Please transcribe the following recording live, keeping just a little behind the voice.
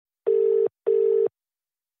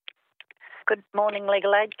Good morning,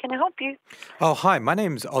 Legal Aid. Can I help you? Oh, hi. My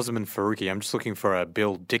name's Osman Faruqi. I'm just looking for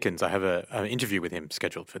Bill Dickens. I have an interview with him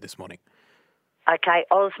scheduled for this morning. Okay,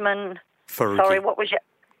 Osman. Faruqi. Sorry, what was your...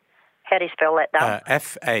 How do you spell that, though?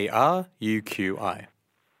 Faruqi.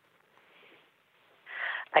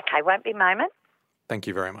 Okay, won't be a moment. Thank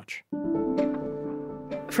you very much.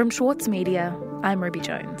 From Schwartz Media, I'm Ruby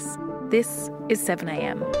Jones. This is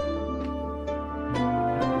 7am.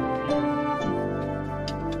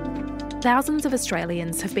 Thousands of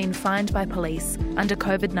Australians have been fined by police under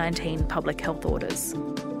COVID-19 public health orders.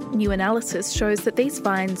 New analysis shows that these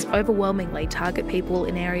fines overwhelmingly target people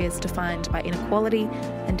in areas defined by inequality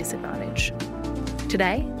and disadvantage.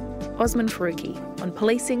 Today, Osman Faruqi on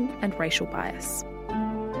policing and racial bias.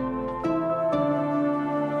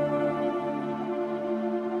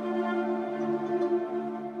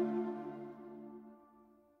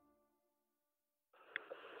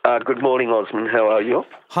 Good morning, Osman. How are you?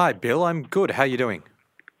 Hi, Bill. I'm good. How are you doing?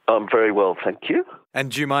 I'm very well, thank you.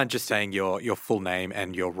 And do you mind just saying your full name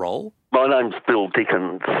and your role? My name's Bill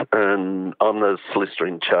Dickens, and I'm the solicitor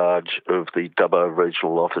in charge of the Dubbo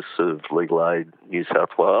Regional Office of Legal Aid, New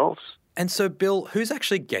South Wales. And so, Bill, who's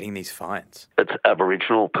actually getting these fines? It's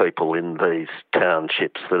Aboriginal people in these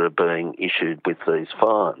townships that are being issued with these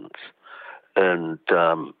fines. And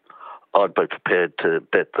I'd be prepared to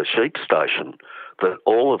bet the sheep station that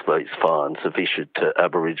all of these fines have issued to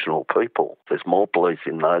Aboriginal people. There's more police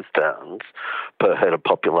in those towns per head of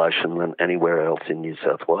population than anywhere else in New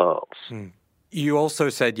South Wales. You also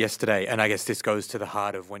said yesterday, and I guess this goes to the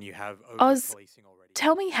heart of when you have Oz, over-policing already.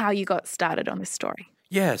 tell me how you got started on this story.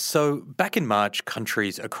 Yeah, so back in March,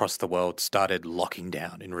 countries across the world started locking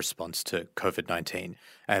down in response to COVID-19,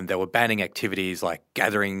 and they were banning activities like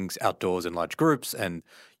gatherings outdoors in large groups, and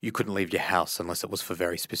you couldn't leave your house unless it was for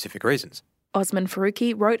very specific reasons. Osman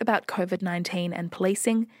Faruqi wrote about COVID-19 and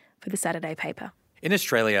policing for the Saturday paper. In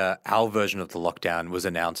Australia, our version of the lockdown was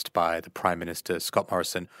announced by the Prime Minister, Scott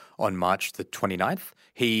Morrison, on March the 29th.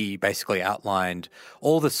 He basically outlined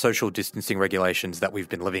all the social distancing regulations that we've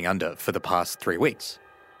been living under for the past 3 weeks.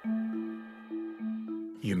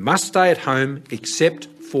 You must stay at home except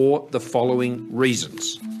for the following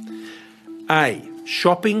reasons. A.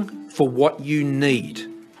 Shopping for what you need.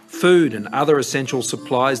 Food and other essential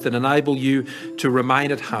supplies that enable you to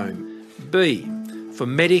remain at home. B. For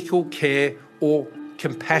medical care or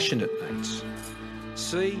compassionate needs.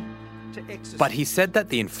 C. To exercise. But he said that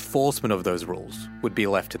the enforcement of those rules would be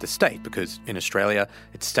left to the state because in Australia,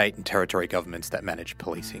 it's state and territory governments that manage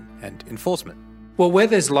policing and enforcement. Well, where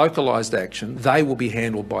there's localised action, they will be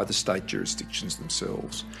handled by the state jurisdictions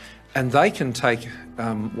themselves. And they can take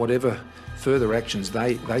whatever further actions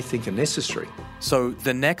they think are necessary. So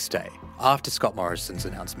the next day, after Scott Morrison's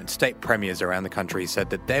announcement, state premiers around the country said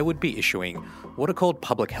that they would be issuing what are called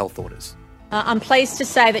public health orders. I'm pleased to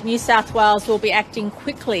say that New South Wales will be acting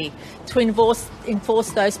quickly to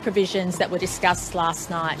enforce those provisions that were discussed last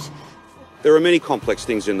night. There are many complex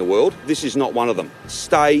things in the world. This is not one of them.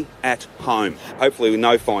 Stay at home. Hopefully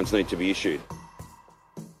no fines need to be issued.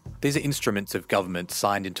 These are instruments of government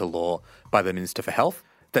signed into law by the Minister for Health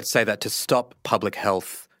that say that to stop public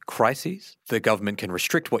health crises, the government can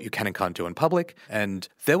restrict what you can and can't do in public, and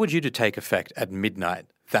they were due to take effect at midnight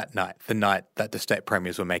that night, the night that the state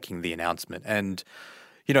premiers were making the announcement. And,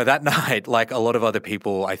 you know, that night, like a lot of other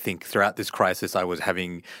people, I think throughout this crisis, I was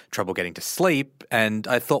having trouble getting to sleep. And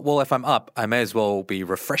I thought, well, if I'm up, I may as well be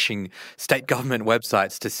refreshing state government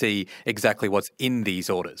websites to see exactly what's in these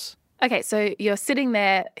orders. Okay, so you're sitting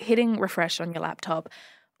there hitting refresh on your laptop.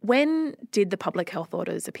 When did the public health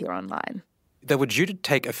orders appear online? They were due to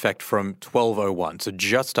take effect from 12:01, so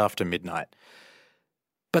just after midnight.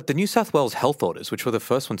 But the New South Wales health orders, which were the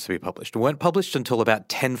first ones to be published, weren't published until about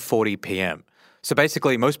 10:40 p.m. So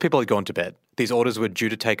basically, most people had gone to bed. These orders were due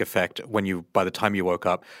to take effect when by the time you woke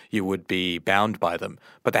up, you would be bound by them.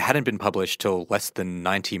 But they hadn't been published till less than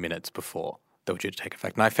 90 minutes before they were due to take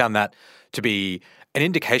effect. And I found that to be an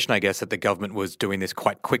indication, I guess, that the government was doing this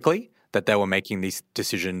quite quickly, that they were making these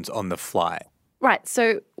decisions on the fly. Right,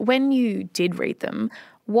 so when you did read them,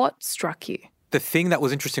 what struck you? The thing that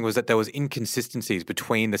was interesting was that there was inconsistencies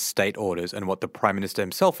between the state orders and what the Prime Minister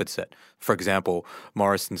himself had said. For example,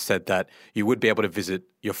 Morrison said that you would be able to visit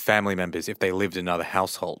your family members if they lived in another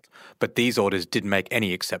household, but these orders didn't make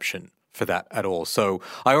any exception for that at all. So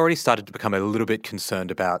I already started to become a little bit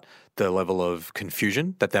concerned about the level of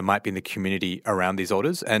confusion that there might be in the community around these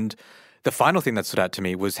orders. And the final thing that stood out to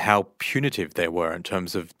me was how punitive they were in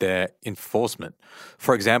terms of their enforcement.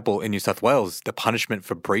 For example, in New South Wales, the punishment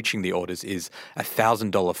for breaching the orders is a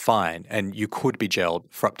 $1,000 fine, and you could be jailed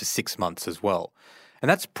for up to 6 months as well. And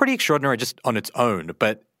that's pretty extraordinary just on its own,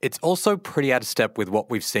 but it's also pretty out of step with what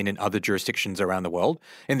we've seen in other jurisdictions around the world.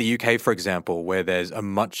 In the UK, for example, where there's a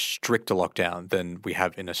much stricter lockdown than we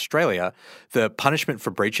have in Australia, the punishment for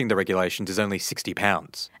breaching the regulations is only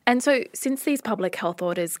 £60. And so since these public health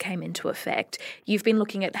orders came into effect, you've been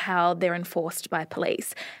looking at how they're enforced by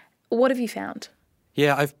police. What have you found?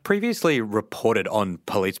 Yeah, I've previously reported on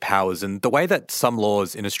police powers and the way that some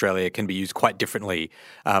laws in Australia can be used quite differently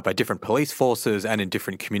by different police forces and in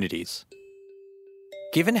different communities.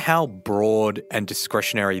 Given how broad and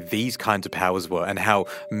discretionary these kinds of powers were and how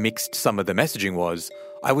mixed some of the messaging was,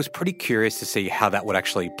 I was pretty curious to see how that would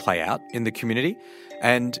actually play out in the community.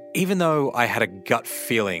 And even though I had a gut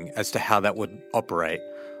feeling as to how that would operate,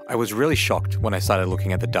 I was really shocked when I started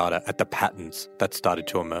looking at the data, at the patterns that started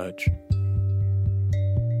to emerge.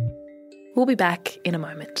 We'll be back in a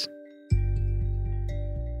moment.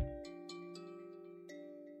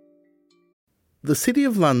 The City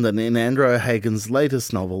of London in Andrew O'Hagan's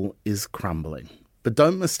latest novel is crumbling. But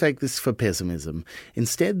don't mistake this for pessimism.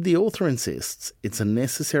 Instead, the author insists it's a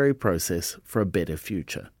necessary process for a better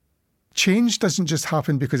future. Change doesn't just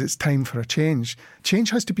happen because it's time for a change.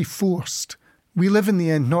 Change has to be forced. We live in the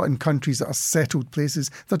end not in countries that are settled places.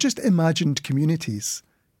 They're just imagined communities.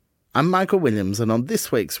 I'm Michael Williams, and on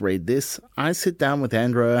this week's Read This, I sit down with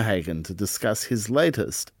Andrew O'Hagan to discuss his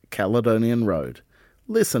latest, Caledonian Road.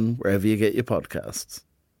 Listen wherever you get your podcasts.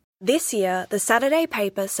 This year, the Saturday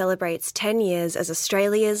paper celebrates 10 years as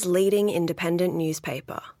Australia's leading independent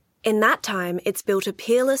newspaper. In that time, it's built a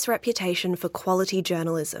peerless reputation for quality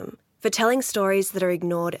journalism, for telling stories that are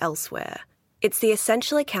ignored elsewhere. It's the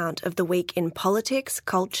essential account of the week in politics,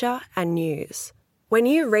 culture, and news. When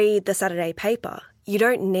you read the Saturday paper, you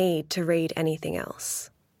don't need to read anything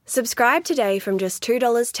else. Subscribe today from just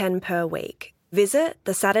 $2.10 per week. Visit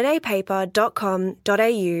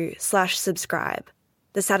thesaturdaypaper.com.au/subscribe.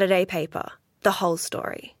 The Saturday Paper, the whole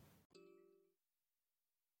story.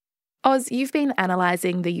 Oz, you've been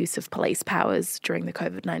analysing the use of police powers during the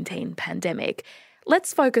COVID-19 pandemic.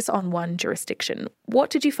 Let's focus on one jurisdiction.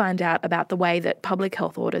 What did you find out about the way that public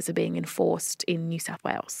health orders are being enforced in New South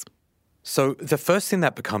Wales? So the first thing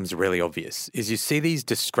that becomes really obvious is you see these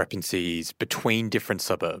discrepancies between different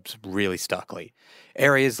suburbs really starkly.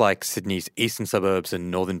 Areas like Sydney's eastern suburbs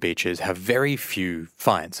and northern beaches have very few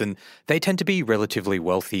fines, and they tend to be relatively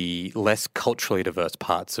wealthy, less culturally diverse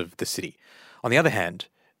parts of the city. On the other hand,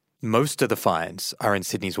 most of the fines are in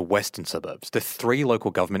Sydney's western suburbs. The three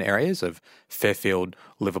local government areas of Fairfield,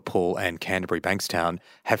 Liverpool and Canterbury Bankstown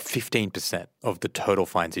have 15% of the total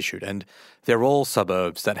fines issued, and they're all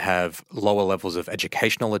suburbs that have lower levels of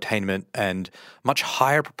educational attainment and much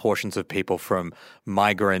higher proportions of people from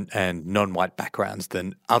migrant and non-white backgrounds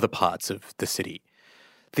than other parts of the city.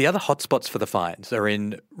 The other hotspots for the fines are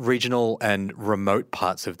in regional and remote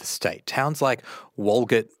parts of the state. Towns like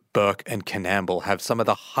Walgett, Burke and Coonamble have some of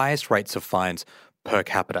the highest rates of fines per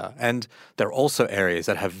capita, and they're also areas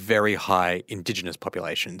that have very high Indigenous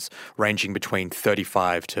populations, ranging between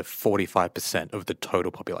 35 to 45% of the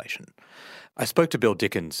total population. I spoke to Bill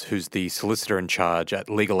Dickens, who's the solicitor in charge at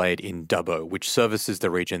Legal Aid in Dubbo, which services the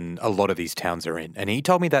region a lot of these towns are in, and he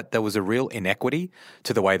told me that there was a real inequity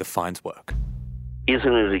to the way the fines work.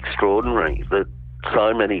 Isn't it extraordinary that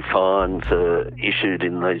so many fines are issued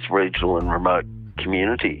in these regional and remote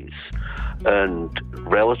communities, and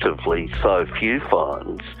relatively so few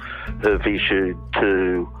fines have issued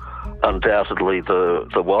to undoubtedly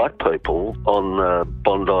the white people on the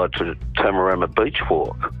Bondi to Tamarama Beach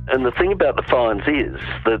Walk. And the thing about the fines is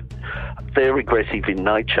that they're regressive in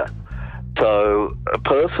nature. So a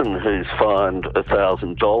person who's fined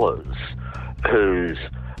 $1,000 who's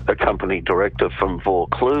a company director from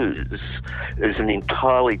Vaucluse is an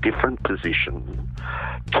entirely different position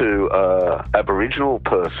to an Aboriginal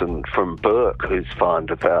person from Burke who's fined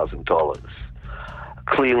 $1,000.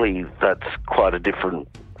 Clearly, that's quite a different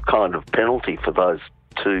kind of penalty for those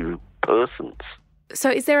two persons. So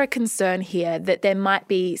is there a concern here that there might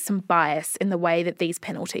be some bias in the way that these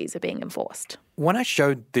penalties are being enforced? When I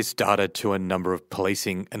showed this data to a number of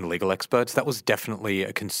policing and legal experts, that was definitely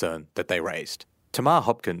a concern that they raised. Tamar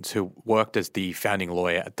Hopkins, who worked as the founding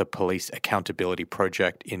lawyer at the Police Accountability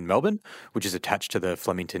Project in Melbourne, which is attached to the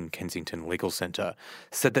Flemington Kensington Legal Centre,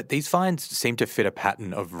 said that these fines seem to fit a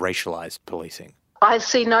pattern of racialised policing. I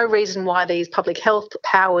see no reason why these public health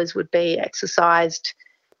powers would be exercised,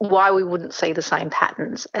 why we wouldn't see the same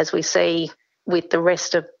patterns as we see with the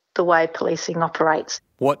rest of the way policing operates.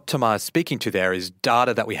 What Tamar's speaking to there is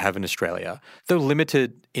data that we have in Australia. Though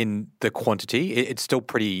limited in the quantity, it's still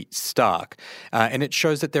pretty stark. And it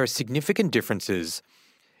shows that there are significant differences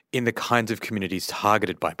in the kinds of communities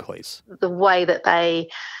targeted by police. The way that they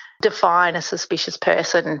define a suspicious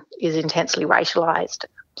person is intensely racialised.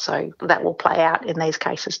 So that will play out in these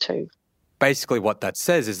cases too. Basically what that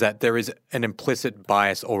says is that there is an implicit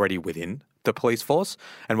bias already within the police force,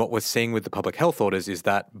 and what we're seeing with the public health orders is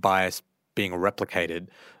that bias being replicated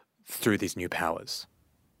through these new powers.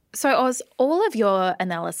 So, Oz, all of your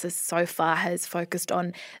analysis so far has focused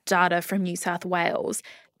on data from New South Wales.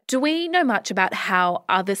 Do we know much about how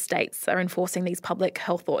other states are enforcing these public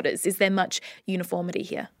health orders? Is there much uniformity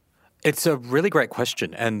here? It's a really great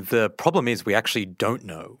question, and the problem is we actually don't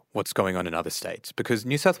know what's going on in other states because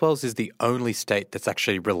New South Wales is the only state that's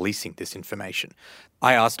actually releasing this information.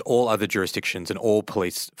 I asked all other jurisdictions and all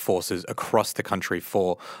police forces across the country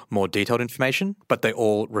for more detailed information, but they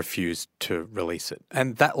all refused to release it.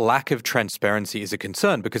 And that lack of transparency is a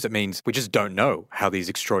concern because it means we just don't know how these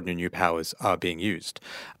extraordinary new powers are being used.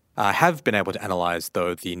 I have been able to analyse,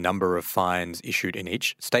 though, the number of fines issued in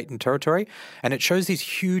each state and territory, and it shows these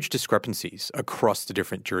huge discrepancies across the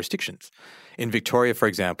different jurisdictions. In Victoria, for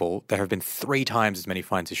example, there have been 3 times as many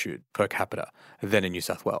fines issued per capita than in New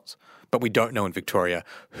South Wales. But we don't know in Victoria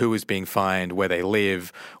who is being fined, where they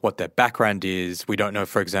live, what their background is. We don't know,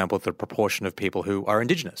 for example, the proportion of people who are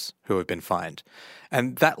Indigenous who have been fined.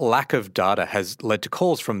 And that lack of data has led to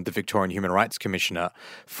calls from the Victorian Human Rights Commissioner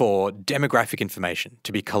for demographic information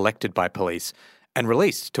to be collected by police and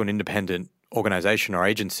released to an independent organisation or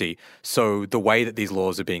agency so the way that these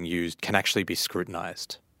laws are being used can actually be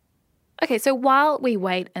scrutinised. Okay, so while we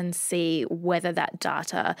wait and see whether that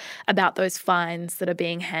data about those fines that are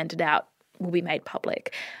being handed out will be made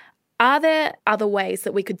public, are there other ways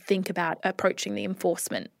that we could think about approaching the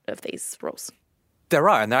enforcement of these rules? There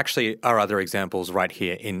are, and there actually are other examples right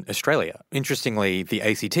here in Australia. Interestingly, the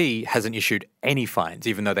ACT hasn't issued any fines,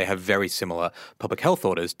 even though they have very similar public health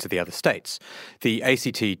orders to the other states. The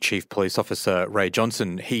ACT Chief Police Officer, Ray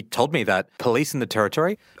Johnson, he told me that police in the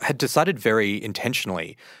territory had decided very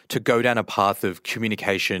intentionally to go down a path of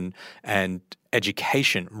communication and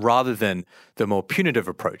education rather than the more punitive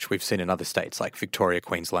approach we've seen in other states like Victoria,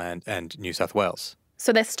 Queensland and New South Wales.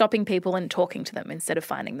 So they're stopping people and talking to them instead of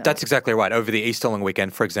finding them. That's exactly right. Over the Easter long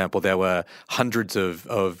weekend, for example, there were hundreds of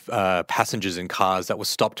passengers in cars that were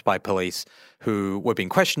stopped by police who were being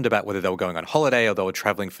questioned about whether they were going on holiday or they were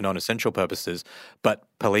travelling for non-essential purposes. But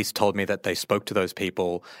police told me that they spoke to those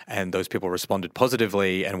people and those people responded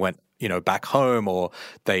positively and went, back home, or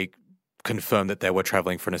they confirmed that they were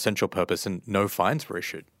travelling for an essential purpose and no fines were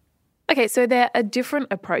issued. Okay, so there are different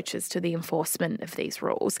approaches to the enforcement of these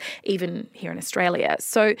rules, even here in Australia.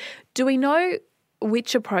 So do we know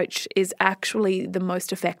which approach is actually the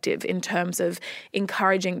most effective in terms of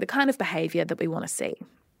encouraging the kind of behaviour that we want to see?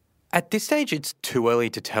 At this stage, it's too early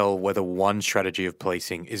to tell whether one strategy of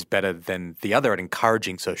policing is better than the other at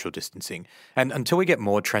encouraging social distancing. And until we get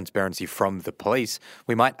more transparency from the police,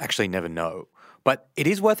 we might actually never know. But it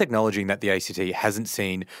is worth acknowledging that the ACT hasn't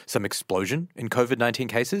seen some explosion in COVID-19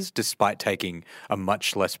 cases, despite taking a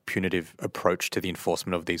much less punitive approach to the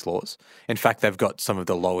enforcement of these laws. In fact, they've got some of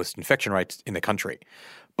the lowest infection rates in the country.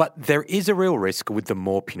 But there is a real risk with the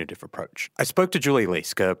more punitive approach. I spoke to Julie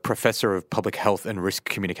Leask, a professor of public health and risk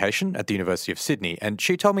communication at the University of Sydney, and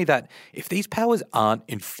she told me that if these powers aren't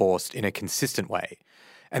enforced in a consistent way,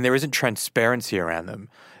 and there isn't transparency around them,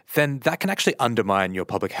 then that can actually undermine your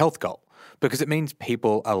public health goal, because it means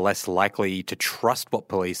people are less likely to trust what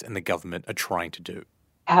police and the government are trying to do.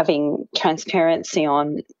 Having transparency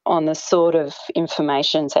on the sort of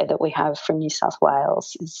information, say, that we have from New South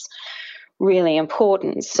Wales is really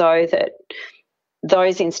important so that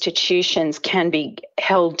those institutions can be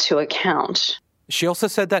held to account. She also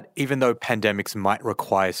said that even though pandemics might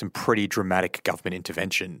require some pretty dramatic government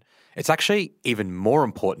intervention, it's actually even more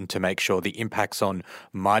important to make sure the impacts on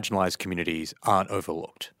marginalised communities aren't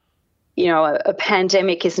overlooked. A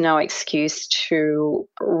pandemic is no excuse to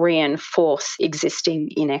reinforce existing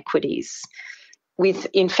inequities. With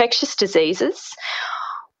infectious diseases,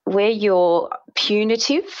 where you're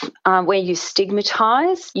punitive, where you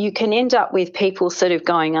stigmatise, you can end up with people sort of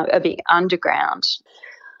going a bit underground.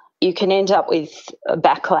 You can end up with a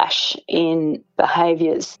backlash in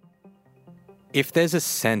behaviours. If there's a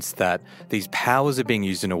sense that these powers are being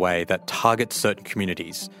used in a way that targets certain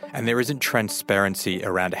communities and there isn't transparency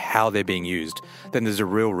around how they're being used, then there's a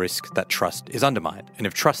real risk that trust is undermined. And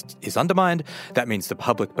if trust is undermined, that means the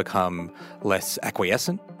public become less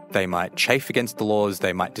acquiescent. They might chafe against the laws,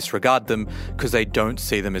 they might disregard them because they don't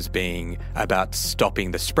see them as being about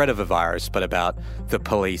stopping the spread of a virus, but about the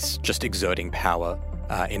police just exerting power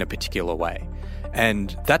in a particular way.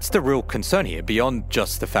 And that's the real concern here, beyond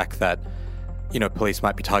just the fact that police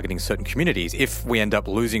might be targeting certain communities. If we end up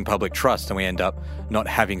losing public trust and we end up not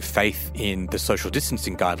having faith in the social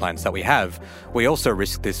distancing guidelines that we have, we also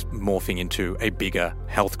risk this morphing into a bigger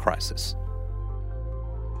health crisis.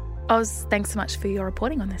 Oz, thanks so much for your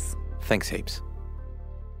reporting on this. Thanks heaps.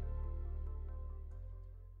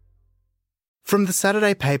 From the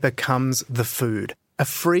Saturday paper comes The Food, a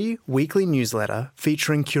free weekly newsletter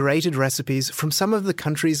featuring curated recipes from some of the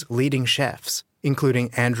country's leading chefs, including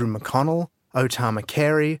Andrew McConnell, Otama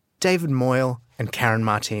Carey, David Moyle and Karen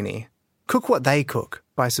Martini. Cook what they cook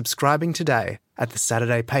by subscribing today at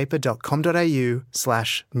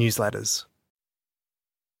thesaturdaypaper.com.au/newsletters.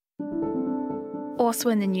 Also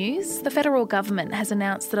in the news, the federal government has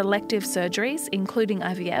announced that elective surgeries, including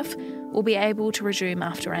IVF, will be able to resume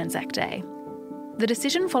after Anzac Day. The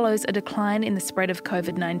decision follows a decline in the spread of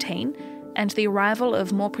COVID-19 and the arrival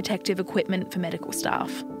of more protective equipment for medical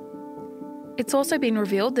staff. It's also been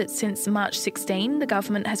revealed that since March 16, the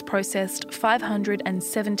government has processed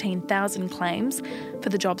 517,000 claims for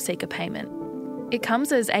the JobSeeker payment. It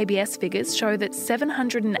comes as ABS figures show that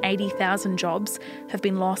 780,000 jobs have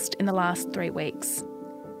been lost in the last 3 weeks.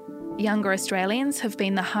 Younger Australians have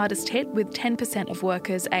been the hardest hit, with 10% of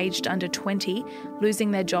workers aged under 20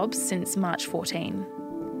 losing their jobs since March 14.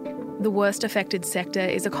 The worst affected sector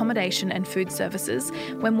is accommodation and food services,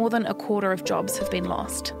 where more than a quarter of jobs have been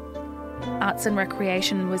lost. Arts and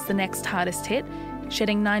recreation was the next hardest hit,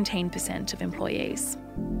 shedding 19% of employees.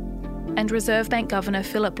 And Reserve Bank Governor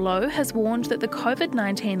Philip Lowe has warned that the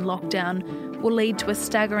COVID-19 lockdown will lead to a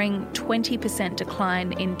staggering 20%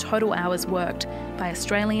 decline in total hours worked by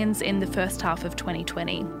Australians in the first half of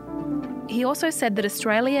 2020. He also said that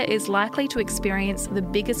Australia is likely to experience the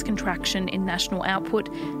biggest contraction in national output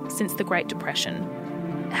since the Great Depression.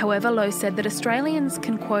 However, Lowe said that Australians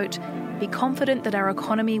can, quote, be confident that our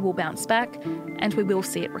economy will bounce back and we will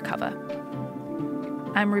see it recover.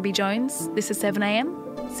 I'm Ruby Jones. This is 7am.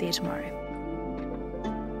 See you tomorrow.